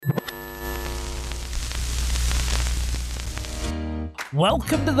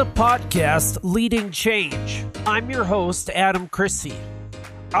Welcome to the podcast, Leading Change. I'm your host, Adam Christie.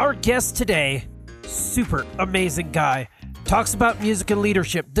 Our guest today, super amazing guy, talks about music and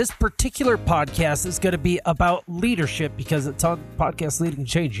leadership. This particular podcast is going to be about leadership because it's on podcast Leading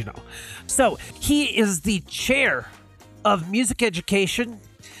Change, you know. So he is the chair of music education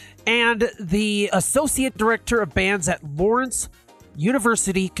and the associate director of bands at Lawrence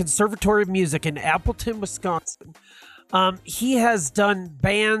University Conservatory of Music in Appleton, Wisconsin. He has done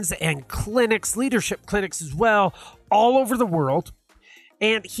bands and clinics, leadership clinics as well, all over the world.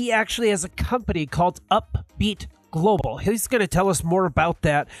 And he actually has a company called Upbeat Global. He's going to tell us more about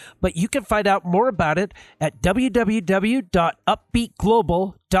that, but you can find out more about it at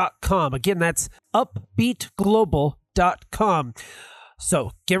www.upbeatglobal.com. Again, that's upbeatglobal.com.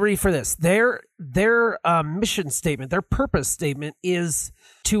 So get ready for this. Their mission statement, their purpose statement is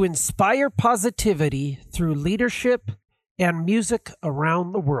to inspire positivity through leadership and music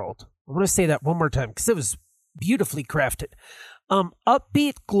around the world. I want to say that one more time because it was beautifully crafted.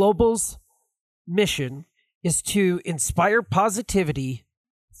 Upbeat Global's mission is to inspire positivity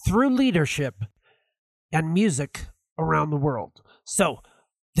through leadership and music around the world. So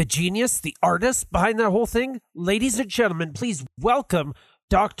the genius, the artist behind that whole thing, ladies and gentlemen, please welcome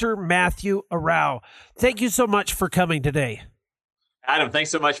Dr. Matthew Arrau. Thank you so much for coming today. Adam, thanks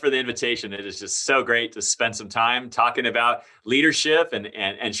so much for the invitation. It is just so great to spend some time talking about leadership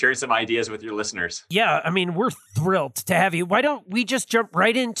and sharing some ideas with your listeners. Yeah, I mean, we're thrilled to have you. Why don't we just jump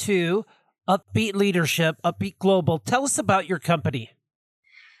right into Upbeat Leadership, Upbeat Global. Tell us about your company.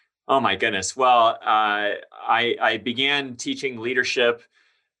 Oh my goodness. Well, I began teaching leadership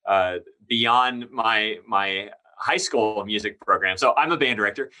beyond my high school music program. So I'm a band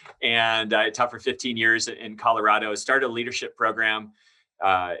director and I taught for 15 years in Colorado. Started a leadership program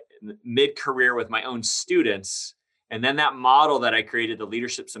mid-career with my own students. And then that model that I created, the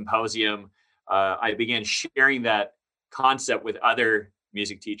Leadership Symposium, I began sharing that concept with other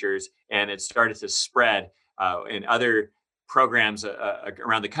music teachers, and it started to spread. And other programs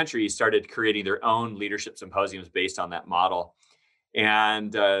around the country started creating their own leadership symposiums based on that model.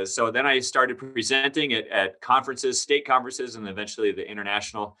 And so then I started presenting at conferences, state conferences, and eventually the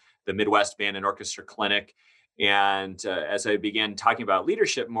Midwest Band and Orchestra Clinic. And as I began talking about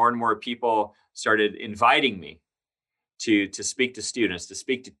leadership, more and more people started inviting me to speak to students, to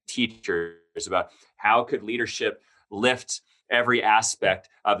speak to teachers about how could leadership lift every aspect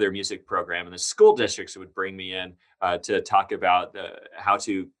of their music program. And the school districts would bring me in to talk about how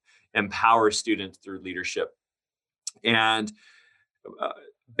to empower students through leadership. And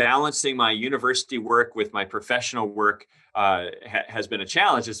balancing my university work with my professional work has been a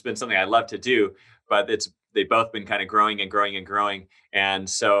challenge. It's been something I love to do, but they've both been kind of growing and growing and growing. And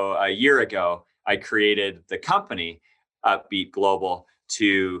so a year ago, I created the company Upbeat Global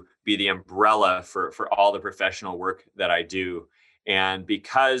to be the umbrella for all the professional work that I do. And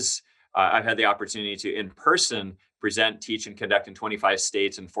because I've had the opportunity to in person present, teach, and conduct in 25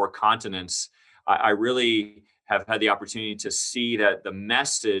 states and 4 continents, I really have had the opportunity to see that the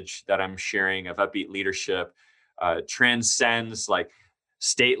message that I'm sharing of upbeat leadership transcends like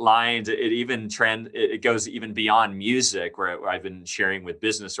state lines. It goes even beyond music, where I've been sharing with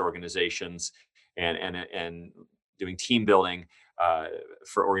business organizations and doing team building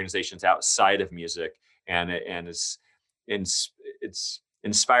for organizations outside of music, and it's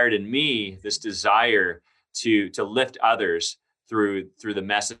inspired in me this desire to lift others through the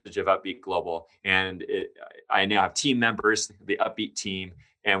message of Upbeat Global. And I now have team members, the Upbeat team,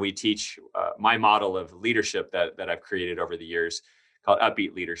 and we teach my model of leadership that I've created over the years called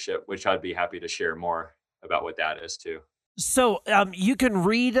Upbeat Leadership, which I'd be happy to share more about what that is too. So you can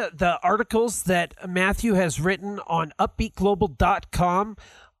read the articles that Matthew has written on upbeatglobal.com.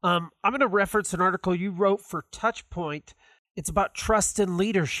 I'm going to reference an article you wrote for Touchpoint. It's about trust and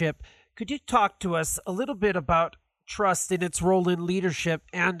leadership. Could you talk to us a little bit about trust in its role in leadership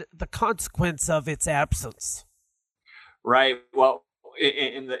and the consequence of its absence? Right. Well,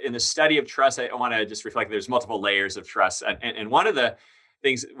 in the study of trust, I want to just reflect there's multiple layers of trust. And one of the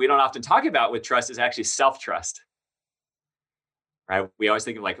things we don't often talk about with trust is actually self-trust. Right? We always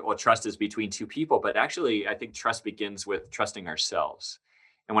think of like, well, trust is between two people, but actually I think trust begins with trusting ourselves.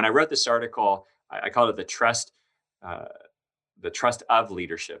 And when I wrote this article, I called it the trust of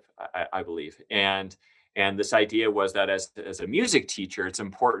leadership, I believe. And this idea was that as a music teacher, it's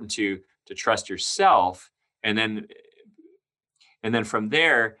important to trust yourself, and then from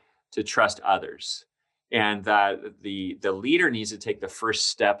there to trust others. And that the leader needs to take the first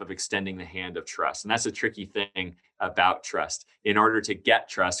step of extending the hand of trust. And that's a tricky thing about trust. In order to get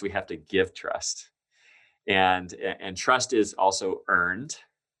trust, we have to give trust. and trust is also earned,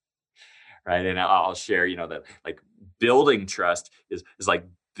 right? And I'll share, that like building trust is like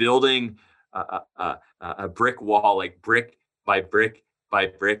building a brick wall, like brick by brick by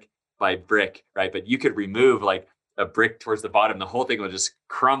brick by brick, right? But you could remove like a brick towards the bottom, the whole thing will just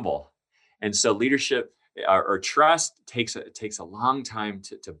crumble. And so leadership or trust takes a long time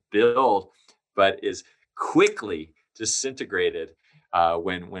to build, but is quickly disintegrated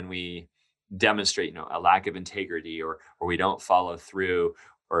when we demonstrate, a lack of integrity, or we don't follow through,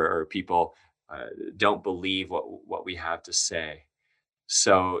 or people don't believe what we have to say.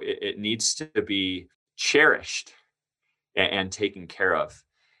 So it needs to be cherished and taken care of,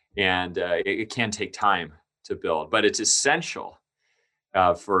 and it can take time to build, but it's essential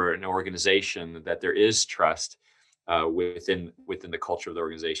for an organization that there is trust within the culture of the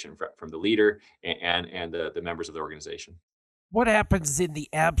organization, from the leader and the members of the organization. What happens in the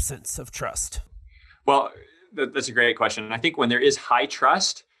absence of trust? Well, that's a great question. And I think when there is high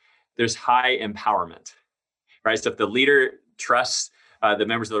trust, there's high empowerment, right? So if the leader trusts the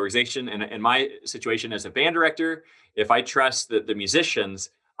members of the organization, and in my situation as a band director, if I trust the musicians,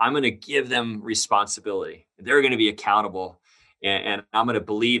 I'm going to give them responsibility. They're going to be accountable, and I'm going to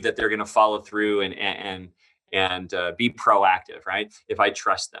believe that they're going to follow through and be proactive, right? If I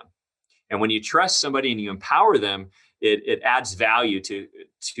trust them. And when you trust somebody and you empower them, it adds value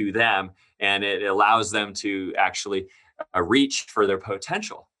to them, and it allows them to actually reach for their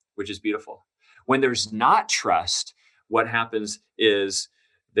potential, which is beautiful. When there's not trust, what happens is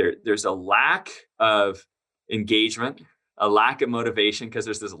there's a lack of engagement, a lack of motivation, because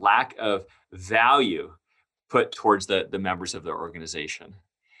there's this lack of value put towards the members of the organization.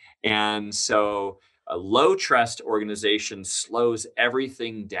 And so a low trust organization slows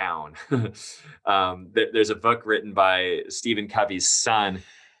everything down. There's a book written by Stephen Covey's son,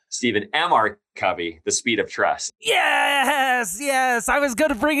 Stephen M.R. Covey, The Speed of Trust. Yes. I was going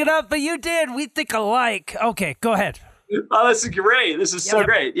to bring it up, but you did. We think alike. Okay, go ahead. Oh, this is great. This is so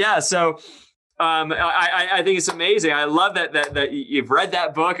great. Yeah. So I think it's amazing. I love that you've read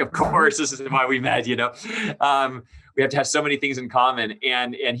that book. Of course, this is why we met, we have to have so many things in common.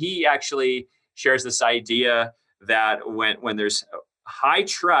 And he actually shares this idea that when there's high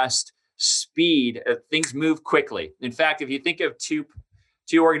trust, speed, things move quickly. In fact, if you think of two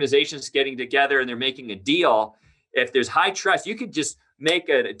organizations getting together and they're making a deal, if there's high trust, you could just make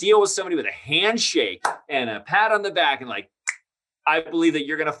a deal with somebody with a handshake and a pat on the back and like, I believe that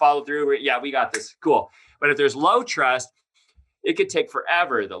you're going to follow through. Yeah, we got this. Cool. But if there's low trust, it could take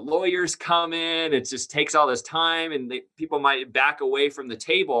forever. The lawyers come in. It just takes all this time, and people might back away from the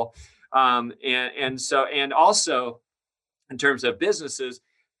table. And also in terms of businesses,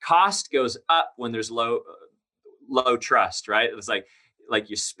 cost goes up when there's low trust, right? It's like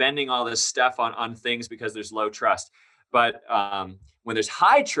you're spending all this stuff on things because there's low trust. But when there's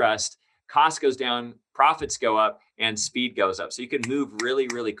high trust, cost goes down, profits go up, and speed goes up. So you can move really,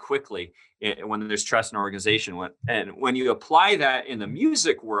 really quickly when there's trust in an organization. And when you apply that in the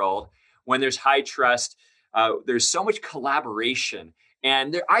music world, when there's high trust, there's so much collaboration.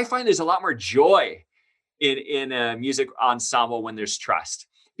 And I find there's a lot more joy in a music ensemble when there's trust,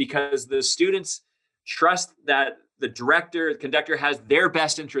 because the students trust that the director, the conductor has their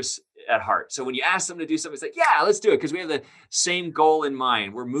best interests at heart. So when you ask them to do something, it's like, yeah, let's do it, because we have the same goal in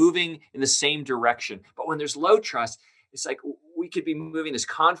mind. We're moving in the same direction. But when there's low trust, it's like we could be moving this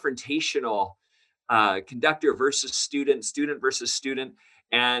confrontational conductor versus student versus student.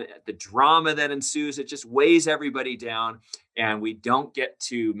 And the drama that ensues, it just weighs everybody down, and we don't get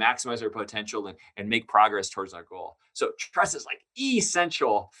to maximize our potential and make progress towards our goal. So trust is like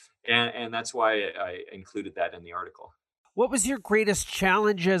essential. And that's why I included that in the article. What was your greatest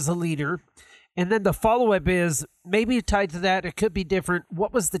challenge as a leader? And then the follow-up is, maybe tied to that, it could be different.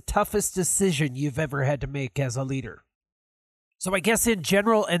 What was the toughest decision you've ever had to make as a leader? So I guess in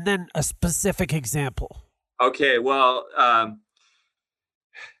general, and then a specific example. Okay, well,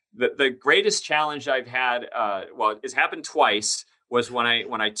 the greatest challenge I've had, it's happened twice, was when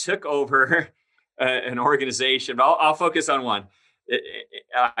I took over an organization. But I'll focus on one.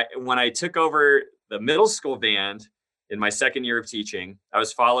 When I took over the middle school band in my second year of teaching, I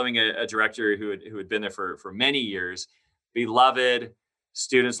was following a director who had been there for many years, beloved,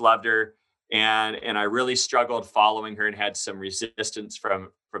 students loved her, and I really struggled following her and had some resistance from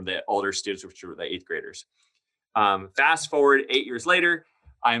the older students, which were the eighth graders. Fast forward 8 years later,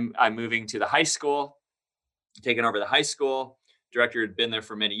 I'm moving to the high school, taking over the high school. Director had been there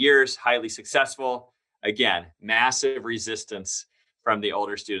for many years, highly successful. Again, massive resistance from the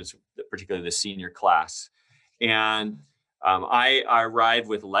older students, particularly the senior class. And I arrived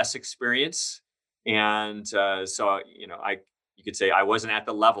with less experience And so, you could say I wasn't at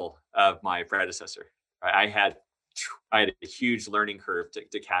the level of my predecessor. Right? I had a huge learning curve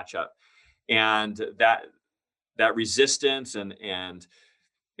to catch up, and that resistance and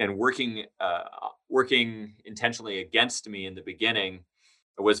working intentionally against me in the beginning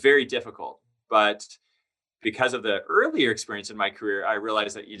was very difficult. But because of the earlier experience in my career, I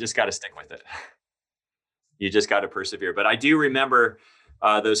realized that you just got to stick with it. You just got to persevere. But I do remember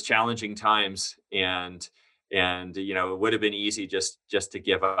those challenging times, and it would have been easy just to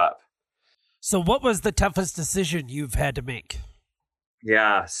give up. So what was the toughest decision you've had to make?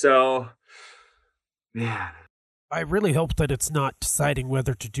 Yeah. So, man, I really hope that it's not deciding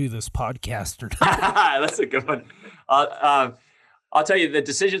whether to do this podcast or not. that's a good one. I'll tell you the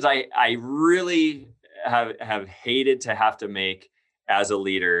decisions I really have hated to have to make as a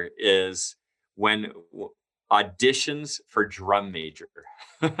leader is when auditions for drum major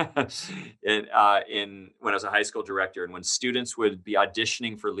in when I was a high school director, and when students would be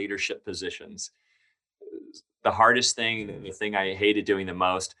auditioning for leadership positions. The hardest thing, the thing I hated doing the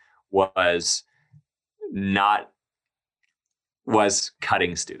most was not was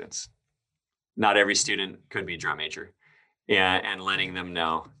cutting students. Not every student could be drum major, and letting them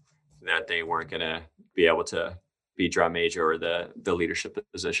know that they weren't going to be able to be drum major or the leadership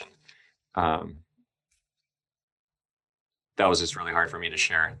position. That was just really hard for me to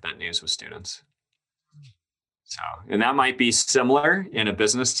share that news with students. So, and that might be similar in a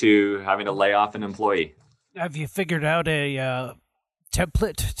business to having to lay off an employee. Have you figured out a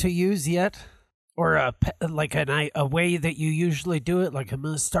template to use yet? Or a way that you usually do it? Like, I'm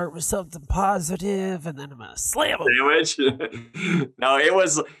going to start with something positive and then I'm going to slam them. Sandwich? No, it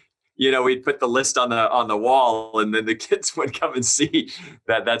was, we'd put the list on the wall, and then the kids would come and see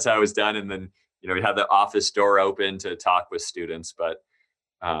that that's how it was done. And then, we'd have the office door open to talk with students, but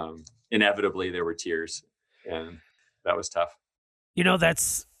inevitably there were tears, and that was tough.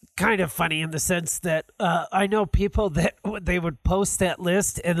 That's kind of funny in the sense that I know people that they would post that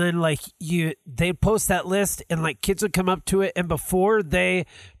list, and then they'd post that list, and kids would come up to it, and before they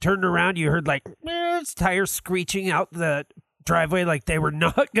turned around, you heard its tires screeching out the driveway, like they were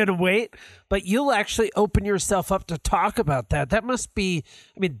not going to wait. But you'll actually open yourself up to talk about that. That must be,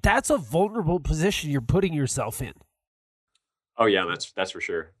 that's a vulnerable position you're putting yourself in. Oh yeah, that's for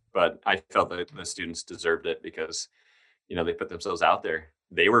sure. But I felt that the students deserved it because, they put themselves out there.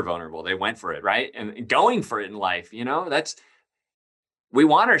 They were vulnerable. They went for it, right? And going for it in life, we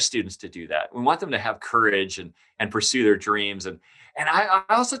want our students to do that. We want them to have courage and pursue their dreams. And I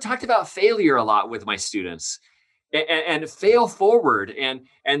also talked about failure a lot with my students, and fail forward, and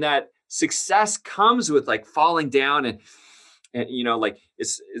that success comes with falling down, and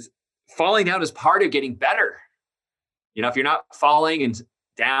it's falling down is part of getting better. If you're not falling and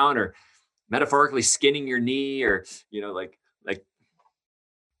down, or metaphorically skinning your knee, or you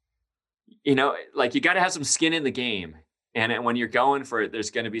got to have some skin in the game, and when you're going for it,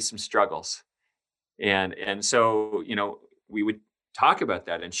 there's going to be some struggles, and so we would talk about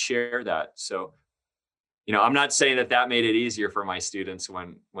that and share that. So I'm not saying that made it easier for my students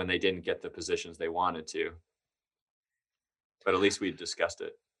when they didn't get the positions they wanted to, but at least we discussed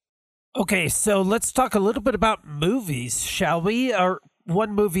it. Okay, so let's talk a little bit about movies, shall we? Or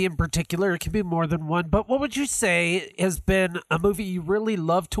one movie in particular. It can be more than one, but what would you say has been a movie you really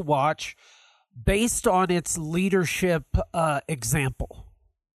love to watch based on its leadership example?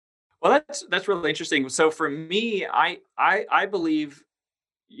 Well, that's really interesting. So for me, I believe,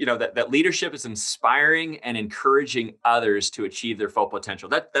 that leadership is inspiring and encouraging others to achieve their full potential.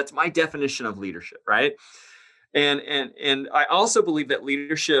 That's my definition of leadership, right? And I also believe that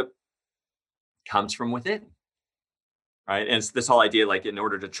leadership comes from within, right? And it's this whole idea, in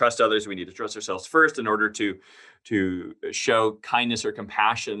order to trust others, we need to trust ourselves first. In order to show kindness or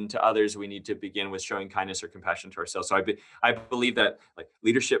compassion to others, we need to begin with showing kindness or compassion to ourselves. So I believe that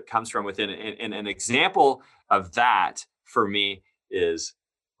leadership comes from within, and an example of that for me is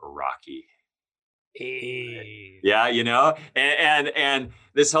Rocky. Hey. Yeah, and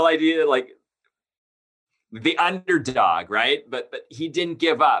this whole idea, the underdog, right? But he didn't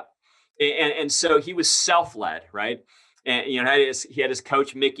give up. And so he was self-led, right? And he had his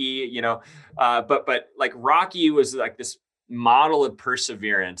coach Mickey, but Rocky was this model of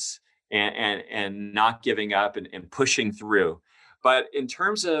perseverance and not giving up and pushing through. But in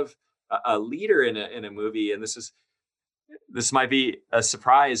terms of a leader in a movie, and this might be a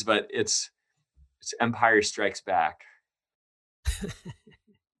surprise, but it's Empire Strikes Back.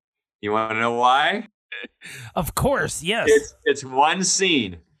 You want to know why? Of course, yes. It's one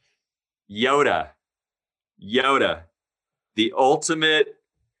scene. Yoda, the ultimate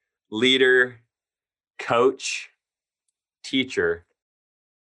leader coach, teacher.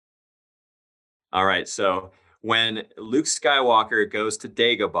 All right, so when Luke Skywalker goes to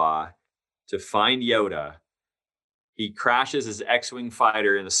Dagobah to find Yoda, he crashes his X-Wing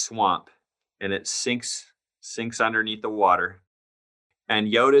fighter in the swamp, and it sinks underneath the water.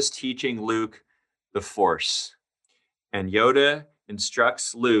 And Yoda's teaching Luke the Force. And Yoda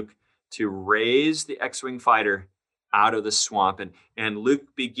instructs Luke to raise the X-Wing fighter out of the swamp. And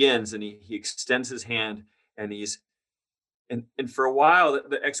Luke begins, and he extends his hand, and and for a while,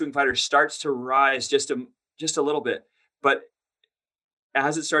 the X-Wing fighter starts to rise just a little bit. But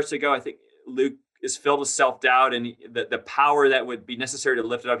as it starts to go, I think Luke is filled with self-doubt, and the power that would be necessary to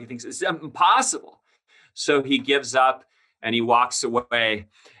lift it up, he thinks it's impossible. So he gives up and he walks away.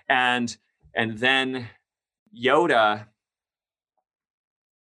 And then Yoda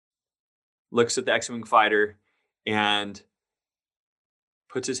looks at the X-Wing fighter and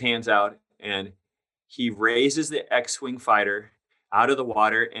puts his hands out, and he raises the X-Wing fighter out of the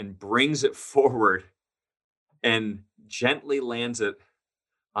water and brings it forward and gently lands it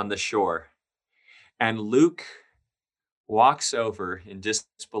on the shore. And Luke walks over in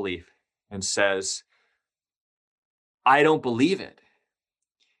disbelief and says, "I don't believe it."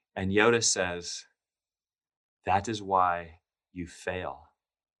 And Yoda says, "That is why you fail."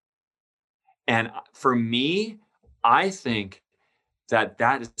 And for me, I think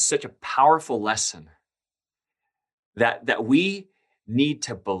that is such a powerful lesson that we need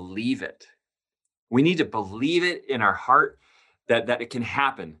to believe it. We need to believe it in our heart that it can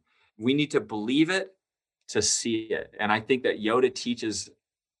happen. We need to believe it to see it. And I think that Yoda teaches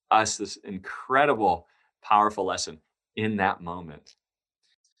us this incredible, powerful lesson in that moment.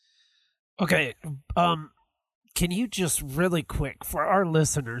 Okay. Can you just really quick for our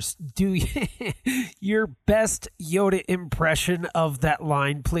listeners do your best Yoda impression of that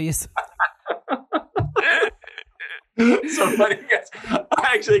line, please? So funny, guys.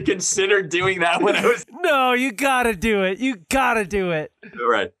 I actually considered doing that when I was. No, you gotta do it. You gotta do it. All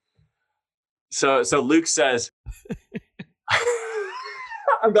right. So Luke says,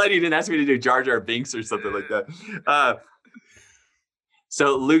 I'm glad you didn't ask me to do Jar Jar Binks or something like that.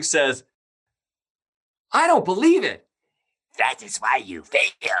 So Luke says, "I don't believe it. That is why you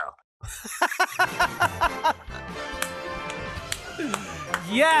fail."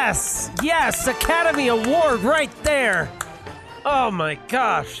 Yes, Academy Award right there. Oh my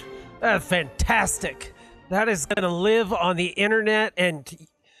gosh, that's fantastic. That is going to live on the internet, and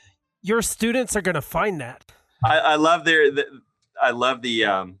your students are going to find that. I love the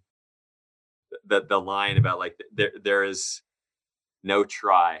line about like there is no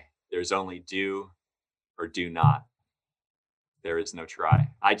try. There's only do or do not. There is no try.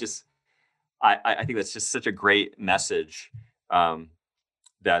 I think that's just such a great message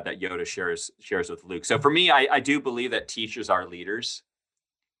that Yoda shares with Luke. So for me, I do believe that teachers are leaders,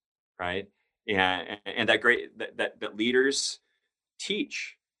 right? And that leaders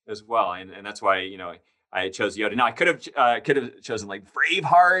teach as well, and that's why I chose Yoda. Now I could have chosen like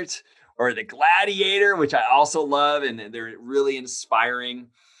Braveheart or The Gladiator, which I also love, and they're really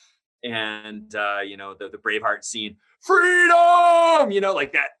inspiring. And the Braveheart scene, freedom,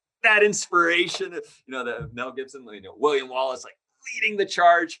 like that inspiration, the Mel Gibson, William Wallace, like leading the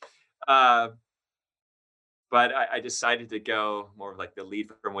charge. But I decided to go more like the lead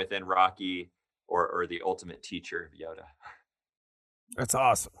from within Rocky or the ultimate teacher Yoda. That's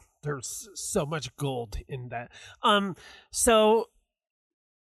awesome. There's so much gold in that. So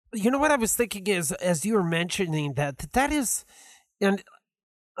what I was thinking is, as you were mentioning that is, and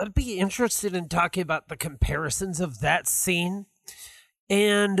I'd be interested in talking about the comparisons of that scene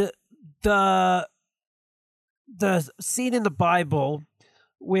and the scene in the Bible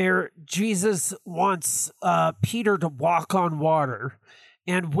where Jesus wants Peter to walk on water,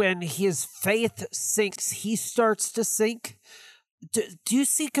 and when his faith sinks, he starts to sink. Do you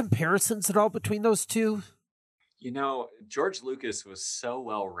see comparisons at all between those two? George Lucas was so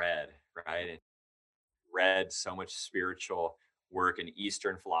well read, right? And read so much spiritual work in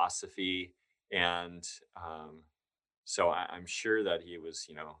Eastern philosophy. And so I'm sure that he was,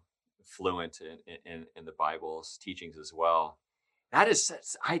 fluent in the Bible's teachings as well.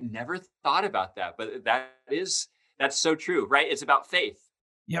 I never thought about that, but that's so true, right? It's about faith.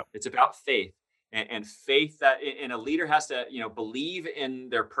 Yep. It's about faith and faith and a leader has to, believe in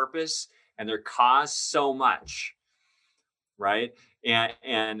their purpose and their cause so much, right?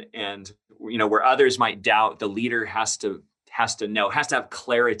 And where others might doubt, the leader has to know, has to have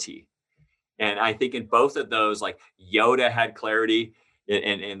clarity. And I think in both of those, like Yoda had clarity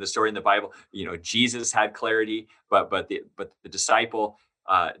in the story in the Bible, Jesus had clarity, but the disciple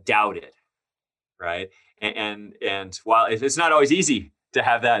doubted, right? And while it's not always easy to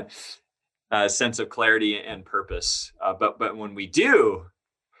have that sense of clarity and purpose, but when we do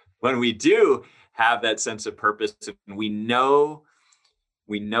have that sense of purpose, and we know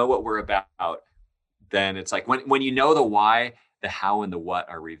what we're about, then it's like when you know the why, the how and the what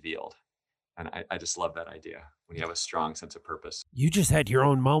are revealed. And I just love that idea when you have a strong sense of purpose. You just had your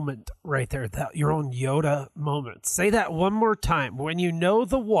own moment right there, your own Yoda moment. Say that one more time. When you know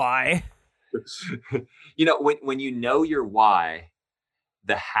the why. When you know your why,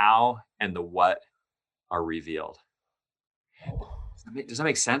 the how and the what are revealed. Does that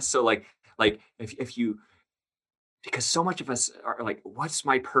make sense? So like if you, because so much of us are like, what's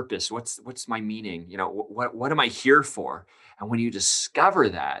my purpose? What's my meaning? What am I here for? And when you discover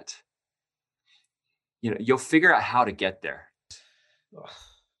that, you'll figure out how to get there.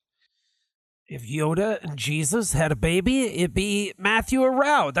 If Yoda and Jesus had a baby, it'd be Matthew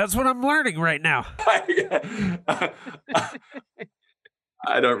Arau. That's what I'm learning right now.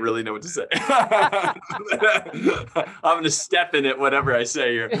 I don't really know what to say. I'm going to step in it, whatever I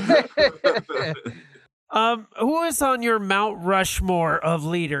say here. Who is on your Mount Rushmore of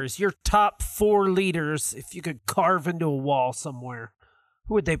leaders? Your top 4 leaders, if you could carve into a wall somewhere,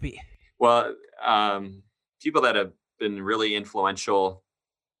 who would they be? Well, people that have been really influential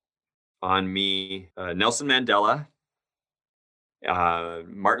on me, Nelson Mandela,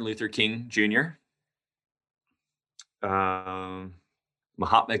 Martin Luther King Jr.,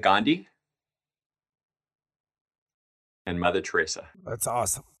 Mahatma Gandhi, and Mother Teresa. That's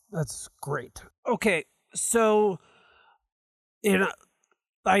awesome. That's great. Okay, so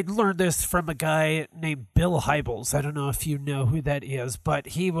I learned this from a guy named Bill Hybels. I don't know if you know who that is, but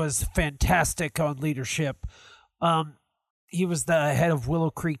he was fantastic on leadership. He was the head of Willow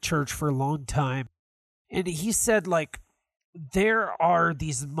Creek Church for a long time. And he said, like, there are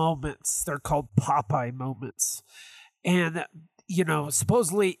these moments, they're called Popeye moments. And,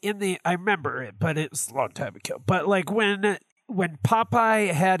 supposedly I remember it, but it was a long time ago. But like when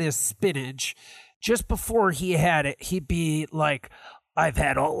Popeye had his spinach, just before he had it, he'd be like, I've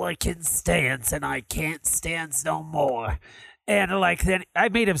had all I can stand and I can't stand no more. And like then I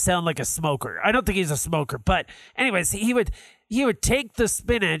made him sound like a smoker. I don't think he's a smoker, but anyways, he would take the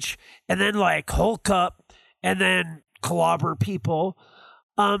spinach and then like hulk up and then clobber people.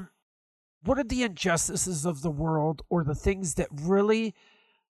 What are the injustices of the world or the things that really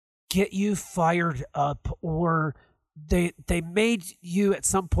get you fired up, or they made you at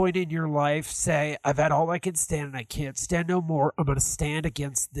some point in your life say, I've had all I can stand and I can't stand no more. I'm going to stand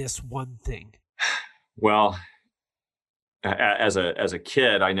against this one thing? Well, as a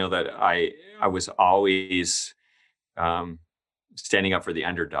kid, I know that I was always standing up for the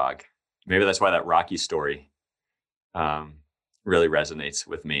underdog. Maybe that's why that Rocky story really resonates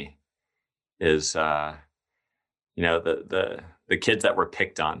with me. Is the kids that were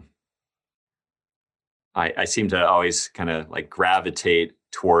picked on. I seem to always kind of like gravitate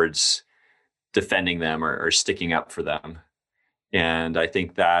towards defending them or sticking up for them. And I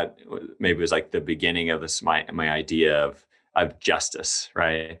think that maybe was like the beginning of this, my idea of justice,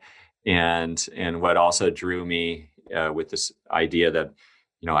 right? And what also drew me with this idea that,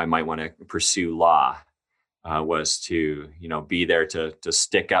 I might want to pursue law was to, be there to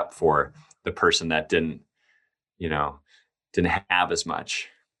stick up for the person that didn't have as much.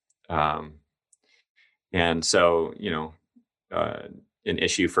 And so, an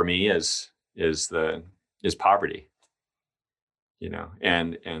issue for me is poverty,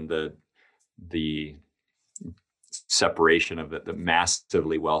 and the separation of the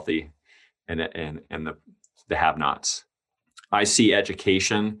massively wealthy and the have-nots. I see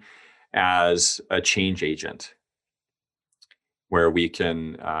education as a change agent where we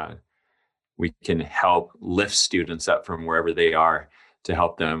can help lift students up from wherever they are to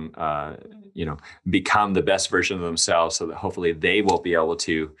help them, become the best version of themselves, so that hopefully they will be able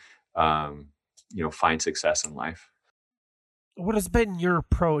to, find success in life. What has been your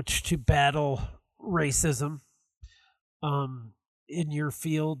approach to battle racism in your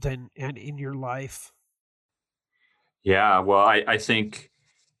field and in your life? Yeah, well, I think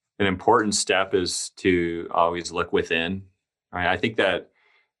an important step is to always look within. Right? I think that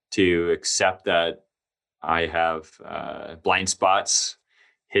to accept that I have blind spots,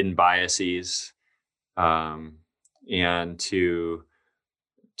 hidden biases, and to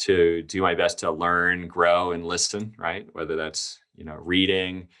do my best to learn, grow, and listen. Right, whether that's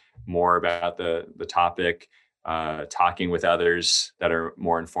reading more about the topic, talking with others that are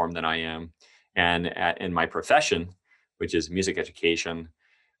more informed than I am, and in my profession, which is music education,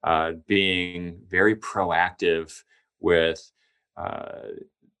 being very proactive with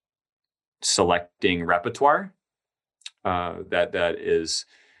selecting repertoire that is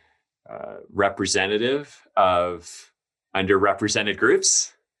representative of underrepresented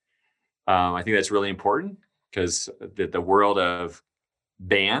groups. I think that's really important because the world of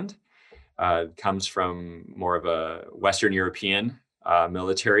band comes from more of a Western European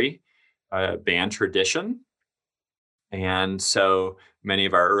military band tradition. And so many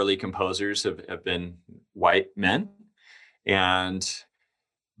of our early composers have been white men.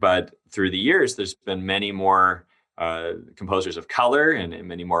 But through the years, there's been many more composers of color and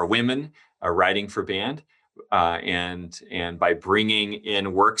many more women writing for band. And by bringing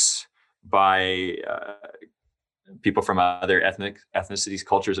in works by people from other ethnicities,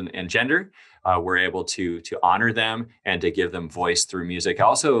 cultures, and gender, we're able to honor them and to give them voice through music.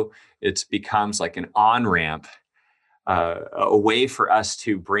 Also, it becomes like an on-ramp, a way for us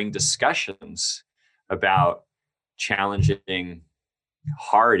to bring discussions about challenging,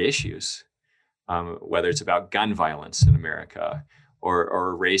 hard issues, whether it's about gun violence in America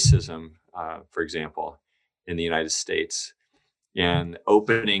or racism, for example, in the United States, and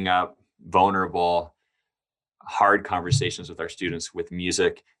opening up vulnerable, hard conversations with our students with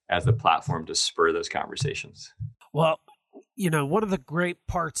music as the platform to spur those conversations. Well, one of the great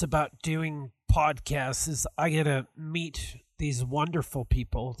parts about doing podcasts is I get to meet these wonderful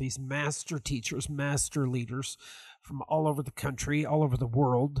people, these master teachers, master leaders from all over the country, all over the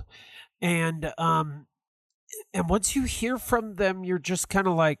world. And once you hear from them, you're just kind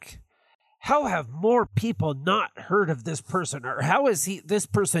of like, how have more people not heard of this person? Or how is this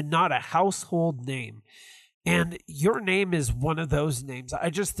person not a household name? And your name is one of those names. I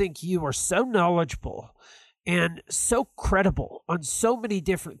just think you are so knowledgeable and so credible on so many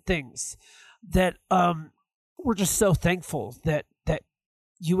different things that we're just so thankful that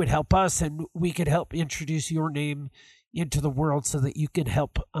you would help us and we could help introduce your name into the world so that you can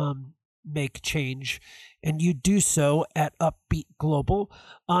help make change. And you do so at Upbeat Global.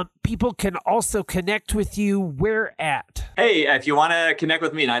 People can also connect with you where at? Hey, if you want to connect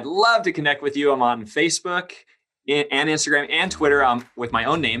with me, and I'd love to connect with you, I'm on Facebook and Instagram and Twitter with my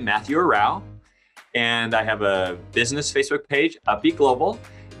own name, Matthew Arau. And I have a business Facebook page, Upbeat Global.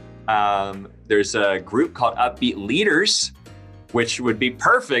 There's a group called Upbeat Leaders, which would be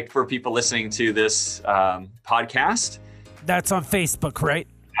perfect for people listening to this podcast. That's on Facebook, right?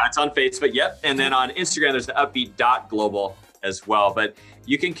 That's on Facebook, yep. And then on Instagram, there's the upbeat.global as well. But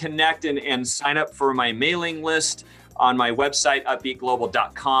you can connect and sign up for my mailing list on my website,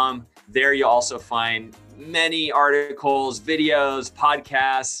 upbeatglobal.com. There you'll also find many articles, videos,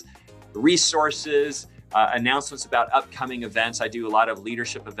 podcasts, resources, announcements about upcoming events. I do a lot of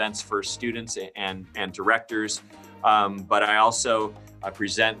leadership events for students and directors, but I also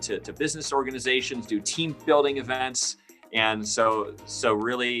present to business organizations, do team building events. And so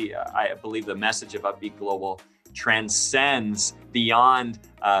really, I believe the message of Upbeat Global transcends beyond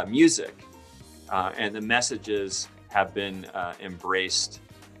music, and the messages have been embraced,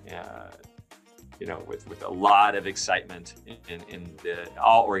 with a lot of excitement in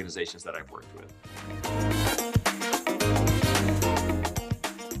all organizations that I've worked with.